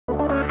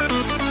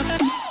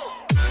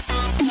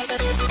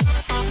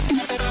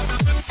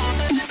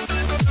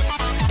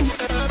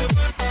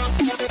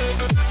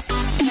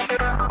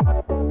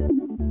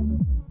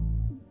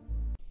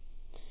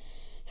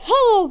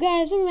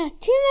back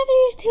to another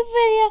YouTube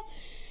video.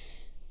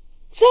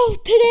 So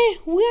today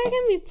we are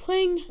going to be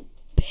playing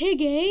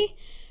Piggy,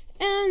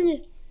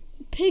 and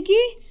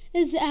Piggy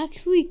is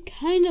actually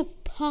kind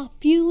of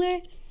popular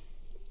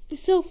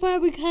so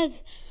far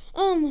because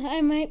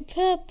I might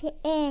put up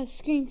a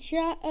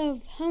screenshot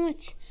of how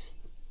much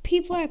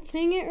people are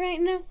playing it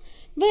right now.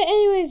 But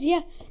anyways,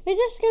 yeah, we're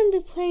just going to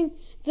be playing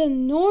the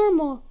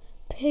normal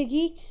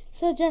Piggy,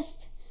 so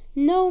just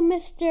no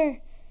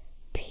Mr.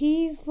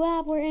 P's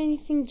lab or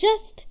anything,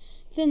 just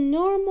the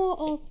normal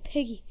old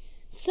Piggy.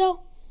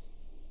 So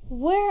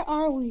where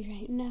are we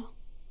right now?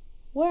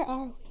 Where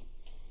are we?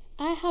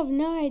 I have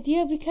no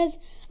idea because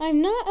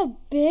I'm not a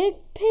big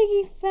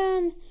Piggy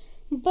fan,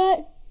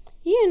 but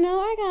you know,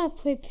 I gotta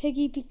play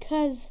Piggy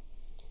because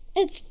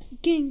it's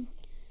getting,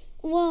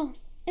 well,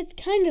 it's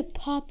kind of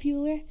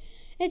popular.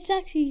 It's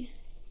actually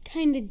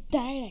kind of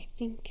died, I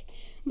think.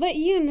 But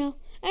you know,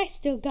 I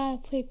still gotta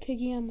play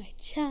Piggy on my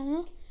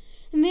channel.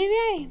 Maybe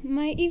I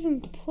might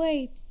even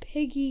play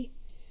Piggy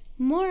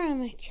more on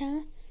my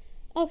channel.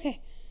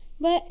 Okay,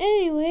 but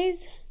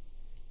anyways,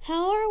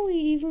 how are we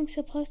even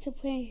supposed to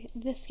play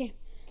this game?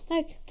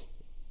 Like,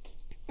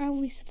 are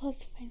we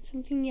supposed to find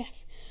something?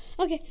 Yes.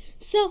 Okay,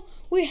 so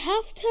we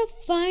have to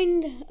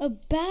find a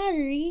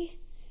battery,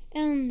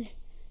 and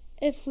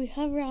if we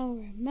hover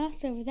our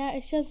mouse over that,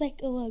 it shows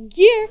like a little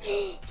gear.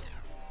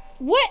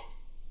 What?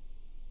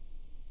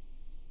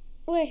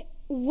 Wait,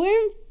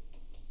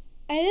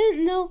 I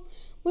didn't know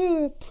we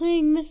were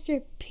playing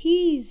Mr.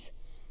 P's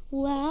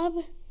lab.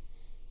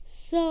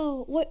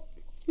 So, what?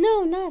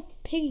 No, not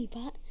Piggy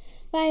Bot.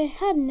 But I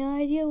had no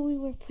idea we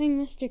were playing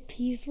Mr.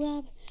 P's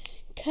lab.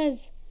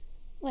 Because,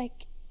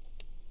 like,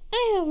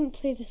 I haven't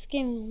played this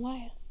game in a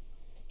while.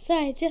 So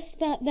I just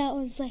thought that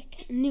was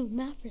like a new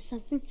map or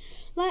something.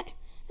 But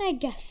I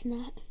guess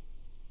not.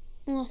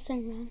 Unless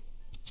I'm wrong.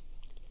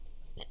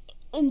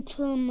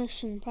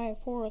 Intermission 5,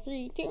 4,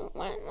 3, 2,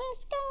 1,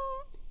 let's go.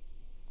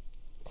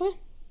 Come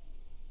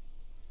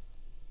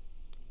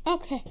on.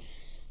 Okay.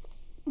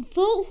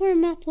 Vote for a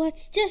map.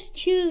 Let's just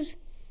choose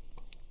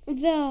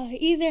the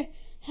either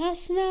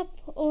house map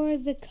or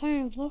the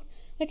carnival,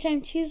 which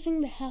I'm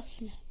choosing the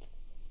house map.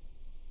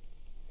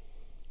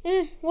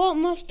 Well,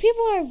 most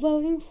people are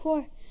voting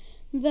for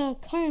the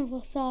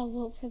carnival, so I'll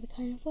vote for the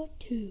carnival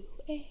too.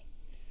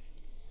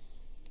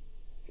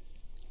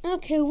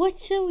 Okay, what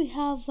should we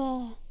have?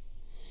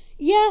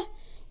 Yeah,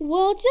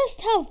 we'll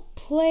just have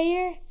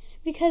player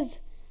because,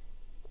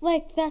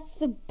 like, that's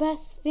the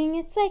best thing.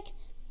 It's like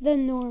the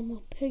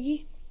normal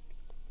Piggy.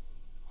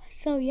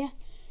 So yeah,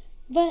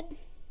 but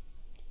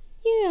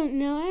you don't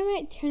know. I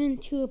might turn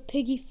into a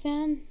Piggy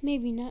fan.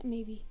 Maybe not.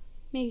 Maybe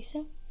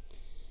so.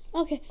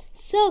 Okay,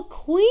 so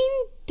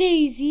Queen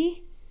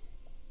Daisy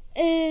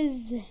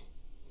is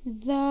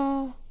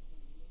the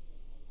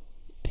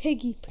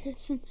Piggy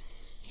person.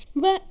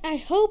 But I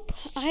hope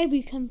I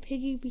become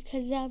Piggy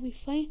because that'll be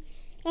funny.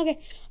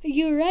 Okay, are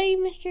you ready,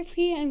 Mr.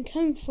 P? I'm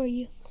coming for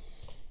you.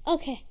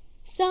 Okay,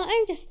 so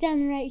I'm just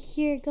standing right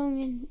here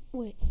going in.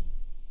 Wait,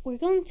 we're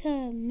going to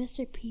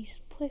Mr. P's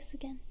place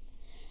again.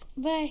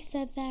 But I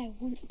said that I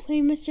wouldn't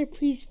play Mr.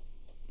 P's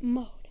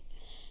mode.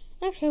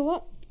 Okay,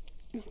 well,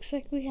 looks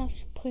like we have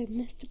to play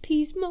Mr.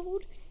 P's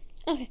mode.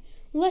 Okay,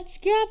 let's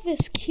grab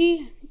this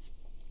key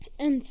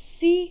and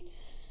see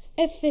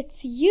if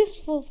it's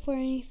useful for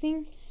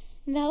anything.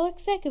 That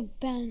looks like a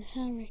band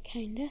hammer,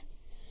 kinda.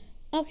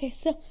 Okay,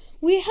 so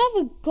we have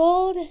a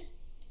gold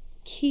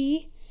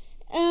key,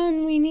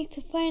 and we need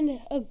to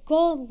find a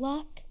gold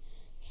lock.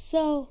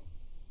 So,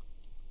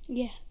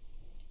 yeah.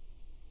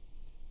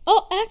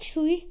 Oh,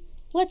 actually,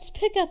 let's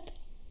pick up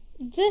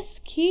this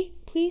key,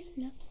 please.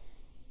 No.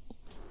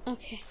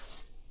 Okay.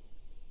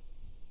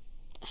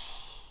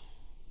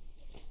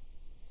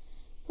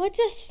 What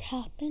just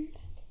happened?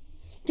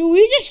 Did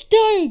we just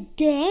die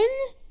again?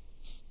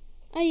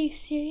 Are you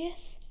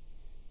serious?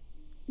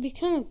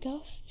 Become a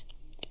ghost?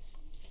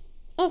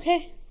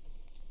 Okay.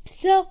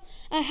 So,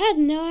 I had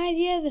no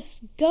idea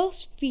this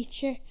ghost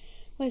feature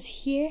was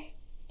here.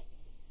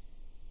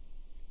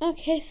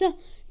 Okay, so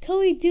can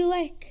we do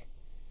like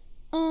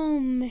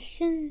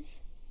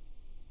missions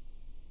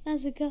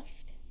as a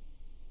ghost?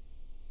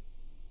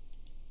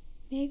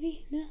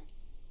 Maybe? No.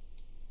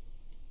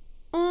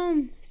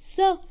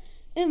 So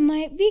it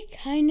might be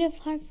kind of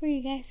hard for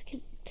you guys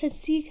to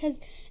see because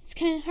it's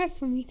kind of hard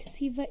for me to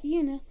see, but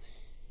you know.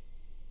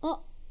 Oh,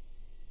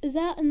 is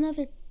that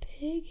another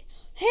pig?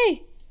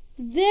 Hey,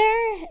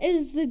 there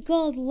is the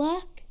gold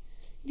lock.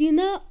 Do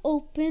not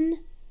open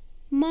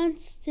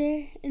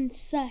monster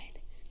inside.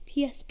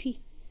 TSP.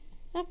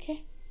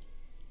 Okay.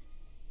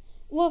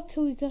 Well,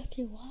 can we go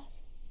through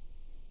walls?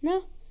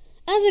 No?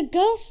 As a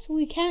ghost,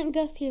 we can't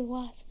go through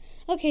walls.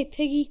 Okay,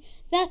 Piggy,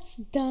 that's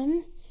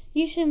dumb.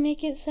 You should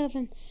make it so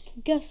then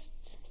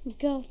ghosts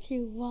go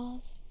through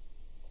walls.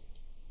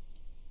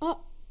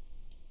 Oh,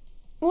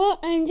 well,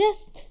 I'm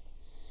just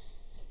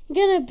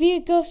gonna be a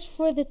ghost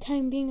for the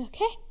time being,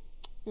 okay?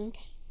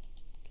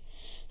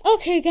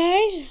 Okay,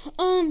 guys,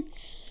 I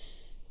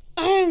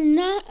am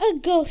not a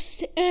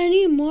ghost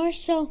anymore,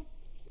 so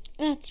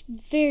That's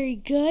very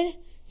good.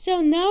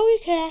 So now we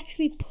can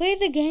actually play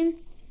the game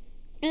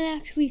and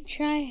actually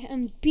try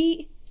and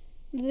beat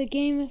the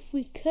game if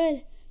we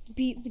could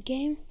beat the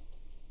game.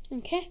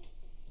 Okay?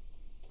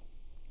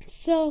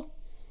 So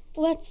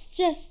let's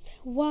just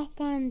walk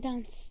on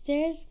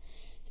downstairs.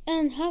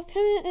 And how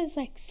come it is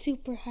like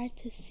super hard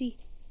to see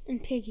in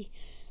Piggy?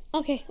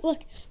 Okay,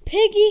 look,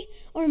 Piggy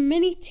or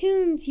Mini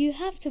Toons, you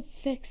have to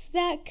fix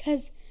that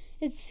because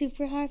it's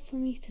super hard for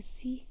me to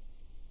see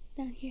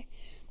down here.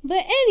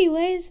 But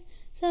anyways,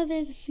 so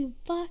there's a few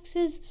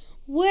boxes.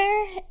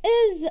 Where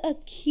is a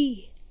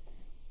key?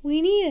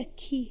 We need a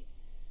key.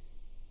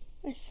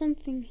 Or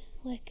something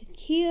like a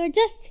key. Or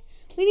just,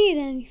 we need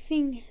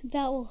anything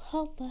that will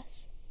help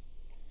us.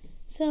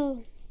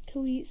 So,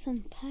 can we eat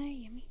some pie?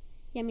 Yummy.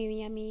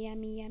 Yummy, yummy,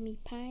 yummy, yummy.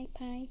 Pie,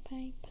 pie,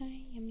 pie,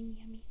 pie. Yummy,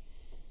 yummy.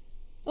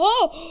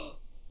 Oh!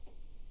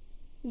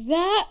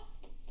 That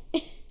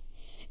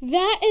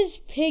is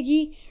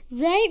Piggy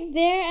right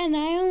there, and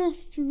I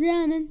almost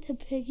ran into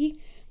Piggy.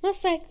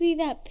 Most likely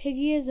that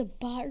Piggy is a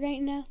bot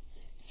right now.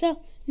 So,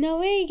 no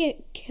way you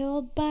get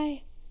killed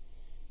by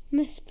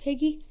Miss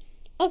Piggy.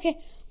 Okay,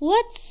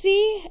 let's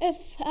see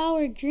if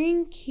our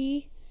green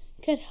key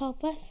could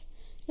help us.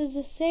 Does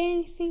it say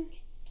anything?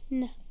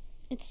 No,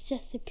 it's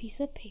just a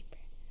piece of paper.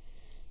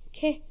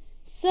 Okay,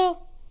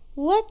 so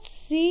let's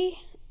see.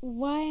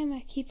 Why am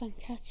I keep on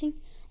crouching?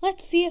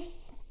 Let's see if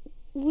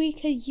we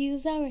could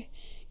use our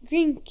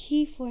green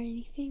key for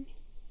anything.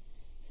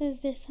 So is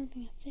there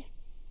something up there?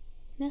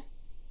 No?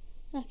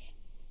 Okay.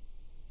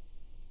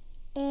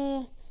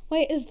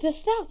 Wait, is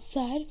this the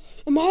outside?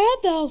 Am I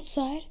at the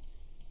outside?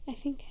 I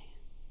think I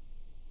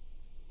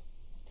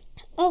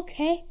am.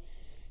 Okay.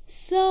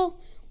 So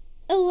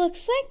it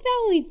looks like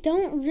that we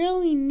don't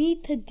really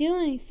need to do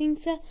anything.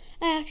 So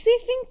I actually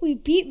think we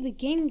beat the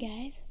game,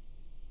 guys.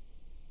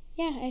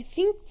 Yeah, I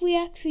think we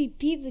actually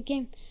beat the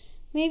game.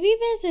 Maybe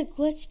there's a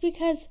glitch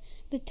because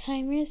the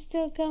timer is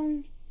still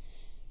going.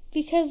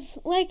 Because,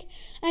 like,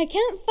 I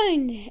can't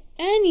find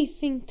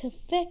anything to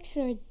fix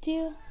or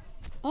do.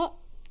 Oh,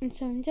 and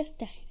someone just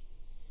died.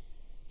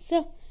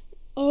 So,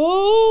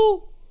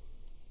 oh,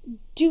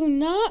 do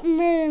not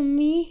murder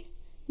me,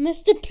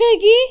 Mr.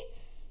 Piggy.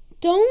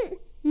 Don't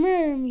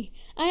murder me.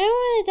 I don't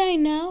want to die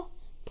now.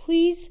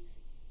 Please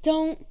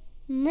don't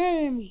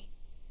murder me.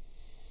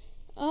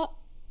 Oh,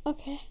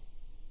 okay.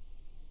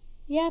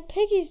 Yeah,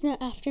 Piggy's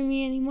not after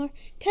me anymore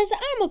because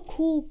I'm a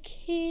cool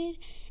kid.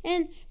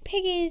 And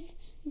piggies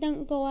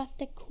don't go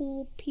after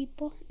cool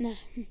people. Nah.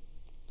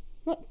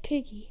 What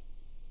Piggy?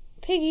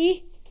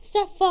 Piggy,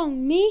 stop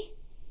following me.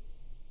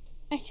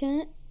 I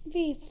shouldn't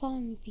be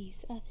following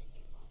these other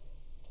people.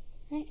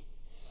 Right?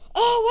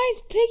 Oh, why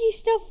is Piggy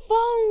still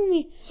following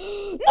me?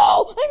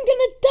 No, I'm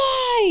gonna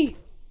die.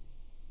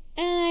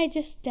 And I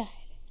just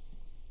died.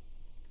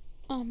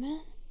 Oh,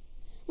 man.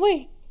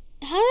 Wait,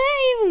 how did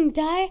I even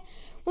die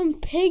when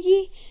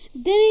Piggy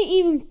didn't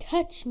even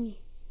touch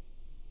me?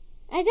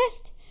 I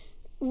just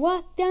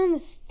walked down the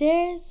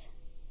stairs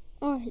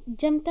or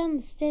jumped down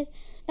the stairs.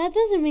 That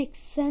doesn't make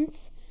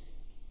sense.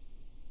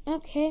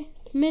 Okay,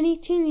 Mini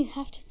Toon, you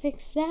have to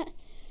fix that.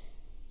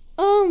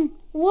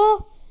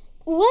 Well,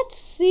 let's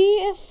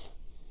see if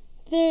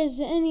there's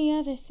any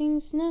other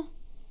things now.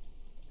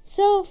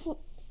 So, if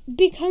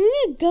becoming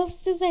a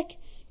ghost is like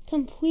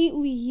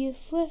completely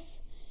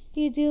useless.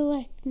 You do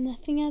like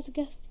nothing as a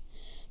ghost.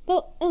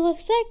 But it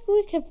looks like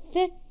we could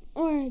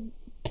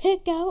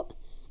pick out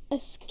a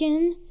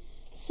skin.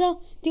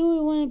 So, do we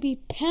want to be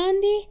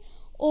Pandy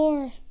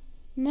or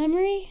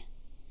Memory?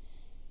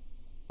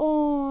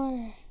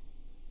 Or,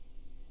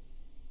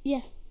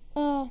 yeah,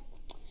 we'll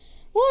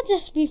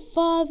just be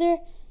Father.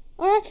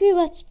 Or actually,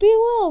 let's be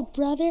Little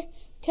Brother,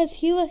 because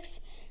he looks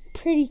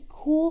pretty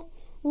cool.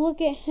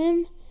 Look at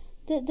him.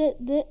 Hey,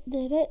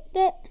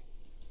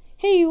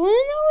 you want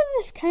to know what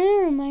this kind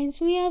of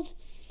reminds me of?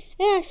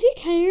 It actually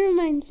kind of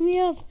reminds me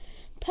of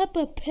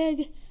Peppa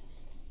Pig.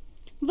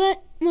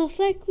 But most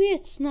likely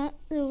it's not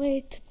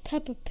related to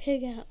Peppa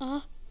Pig at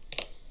all.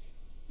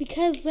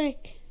 Because,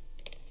 like,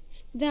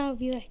 that would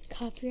be, like,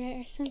 copyright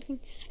or something.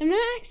 I'm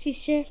not actually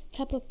sure if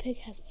Peppa Pig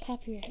has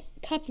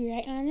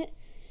copyright on it.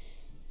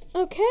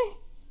 Okay.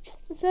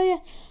 So, yeah.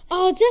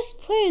 I'll just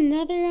play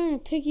another round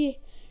of Piggy,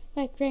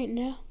 like, right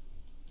now.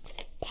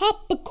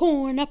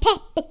 Popcorn,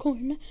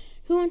 popcorn.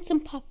 Who wants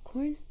some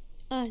popcorn?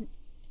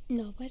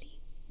 Nobody.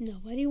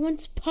 Nobody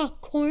wants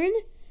popcorn.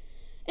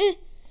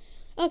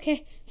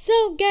 Okay,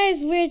 so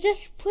guys, we're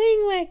just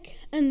playing like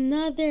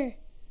another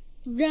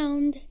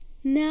round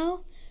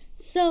now.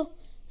 So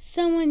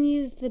someone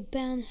used the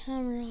ban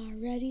hammer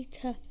already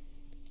to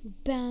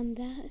ban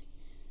that.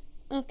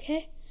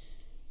 Okay.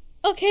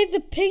 Okay, the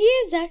Piggy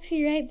is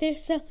actually right there,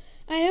 so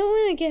I don't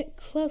want to get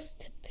close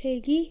to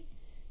Piggy.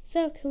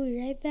 So can we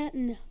ride that?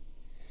 No.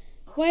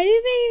 Why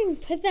do they even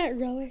put that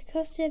roller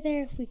coaster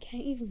there if we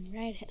can't even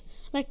ride it?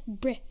 Like,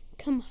 brick,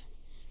 come on.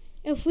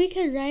 If we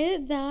could ride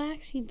it, that'll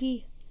actually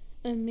be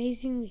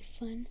amazingly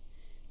fun.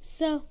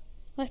 So,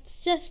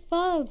 let's just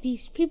follow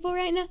these people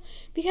right now.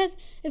 Because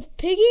if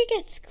Piggy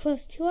gets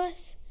close to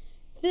us,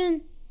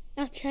 then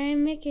I'll try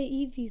and make it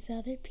eat these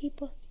other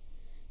people.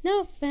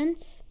 No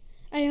offense.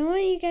 I don't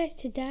want you guys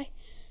to die.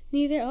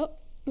 Neither. Oh,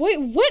 wait,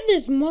 what?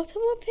 There's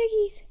multiple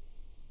piggies?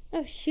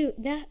 Oh, shoot,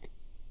 that.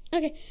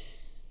 Okay.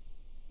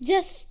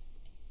 Just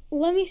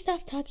let me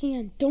stop talking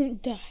and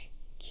don't die.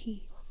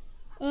 Key.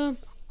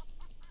 Okay.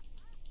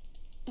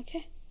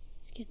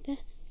 Let's get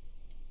that.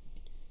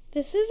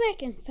 This is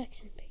like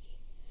infection piggy.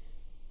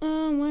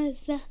 What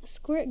is that? A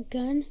squirt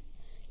gun?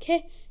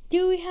 Okay.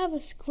 Do we have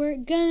a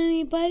squirt gun,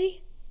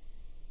 anybody?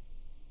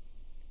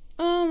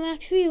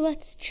 Actually,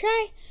 let's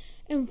try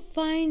and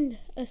find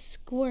a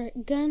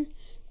squirt gun.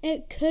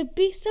 It could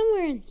be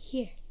somewhere in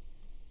here.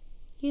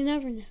 You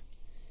never know.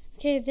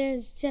 Okay,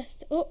 there's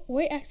just... Oh,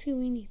 wait, actually,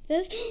 we need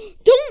this.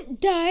 Don't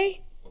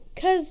die!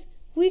 Because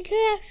we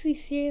could actually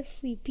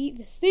seriously beat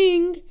this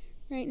thing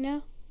right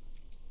now.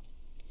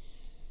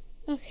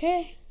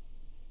 Okay.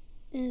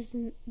 There's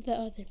the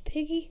other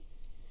piggy.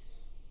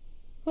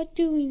 What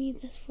do we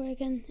need this for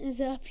again?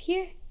 Is it up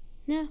here?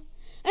 No.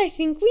 I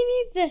think we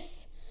need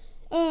this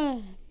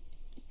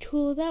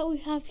tool that we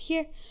have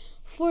here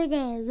for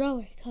the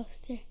roller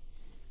coaster.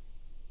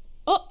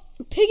 Oh,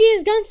 Piggy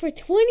is gone for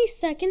 20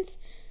 seconds,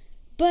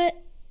 but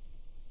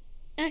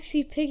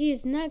actually Piggy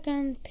is not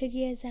gone.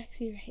 Piggy is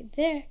actually right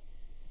there.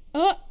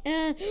 Oh,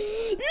 and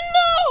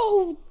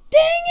no!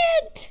 Dang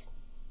it!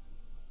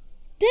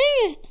 Dang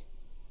it!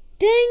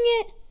 Dang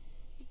it!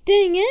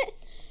 Dang it!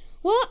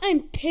 Well,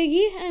 I'm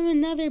Piggy. I'm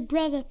another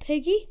brother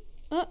Piggy.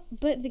 Oh,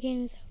 but the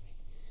game is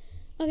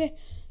over. Okay.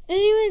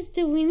 Anyways,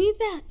 do we need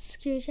that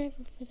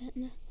screwdriver for that?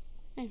 No,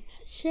 I'm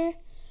not sure.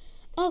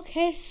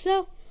 Okay,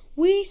 so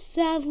we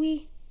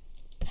sadly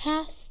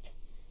passed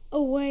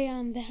away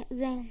on that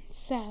round.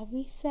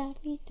 Sadly.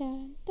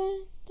 Dun,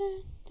 dun,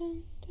 dun,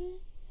 dun, dun,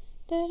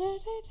 da, da,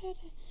 da, da,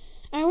 da.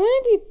 I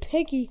want to be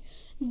Piggy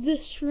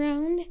this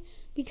round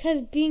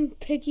because being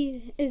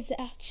Piggy is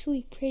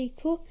actually pretty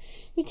cool.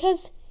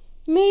 Because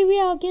maybe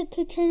I'll get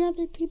to turn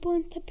other people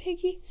into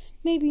Piggy.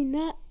 Maybe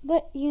not,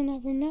 but you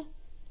never know.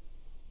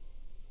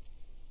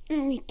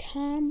 Only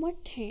time will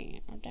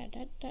tell.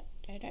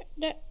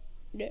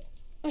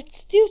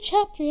 Let's do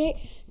chapter 8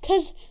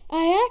 because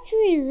I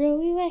actually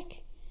really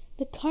like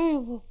the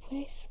carnival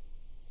place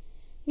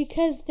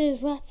because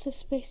there's lots of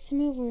space to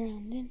move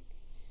around in.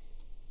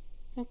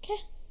 Okay.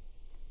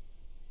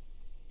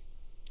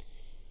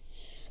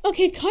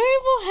 Okay,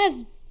 carnival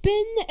has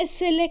been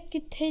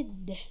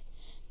selected.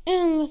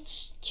 And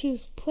let's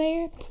choose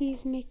player.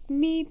 Please make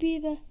me be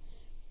the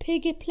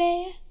Piggy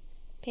player.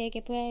 Piggy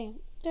player.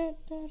 Da,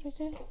 da, da,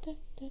 da, da,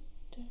 da,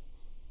 da.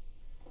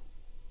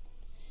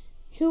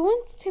 Who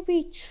wants to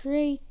be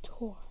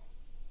traitor?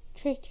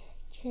 Traitor.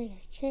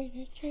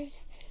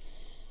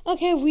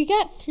 Okay, we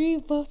got 3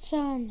 votes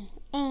on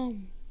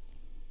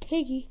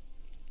Piggy.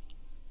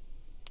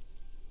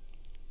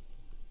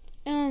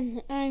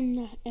 And I'm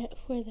not it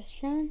for this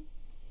round.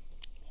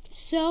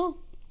 So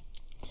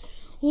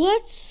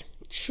let's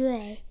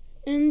try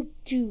and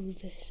do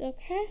this,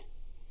 okay?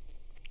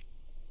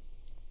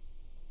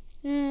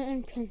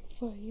 I'm coming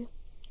for you.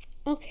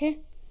 Okay.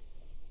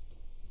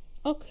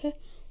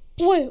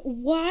 Wait,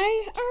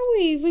 why are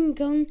we even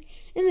going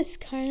in this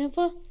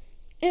carnival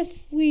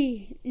if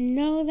we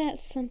know that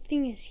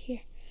something is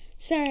here?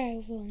 Sorry,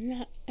 I will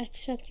not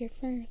accept your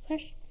friend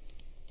request.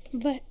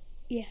 But,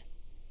 yeah.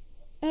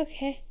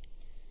 Okay.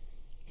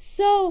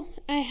 So,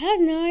 I have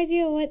no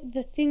idea what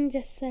the thing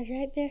just said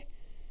right there.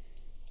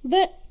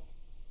 But,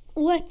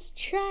 let's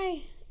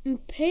try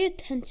and pay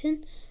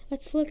attention.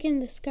 Let's look in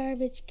this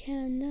garbage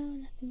can. No,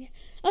 nothing there.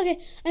 Okay,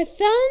 I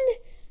found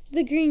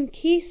the green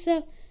key,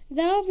 so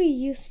that'll be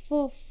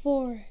useful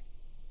for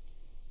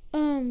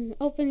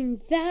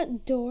opening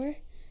that door.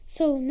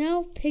 So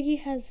now Piggy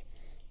has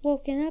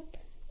woken up.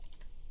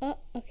 Oh,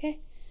 okay.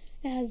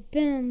 It has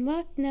been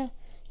unlocked. Now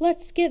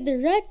let's get the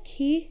red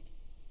key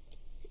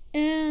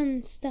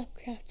and stop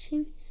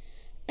crouching.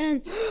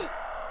 And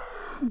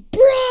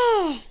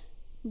bruh!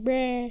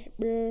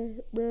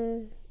 Bruh.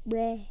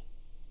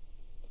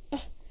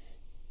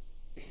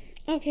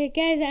 Okay,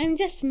 guys, I'm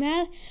just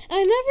mad.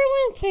 I never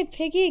want to play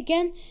Piggy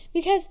again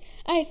because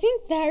I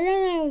think that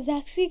round I was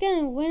actually going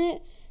to win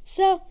it.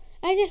 So,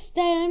 I just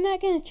died. I'm not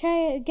going to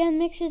try it again.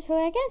 Make sure to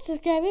like and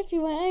subscribe if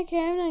you want. I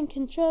care. I'm not in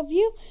control of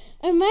you.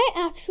 I might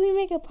actually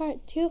make a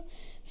part 2.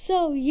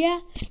 So, yeah,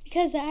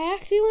 because I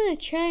actually want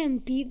to try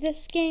and beat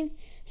this game.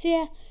 So,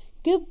 yeah,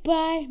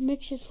 goodbye.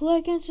 Make sure to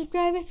like and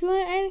subscribe if you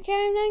want. I don't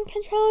care. I'm not in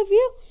control of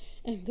you.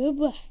 And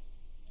goodbye.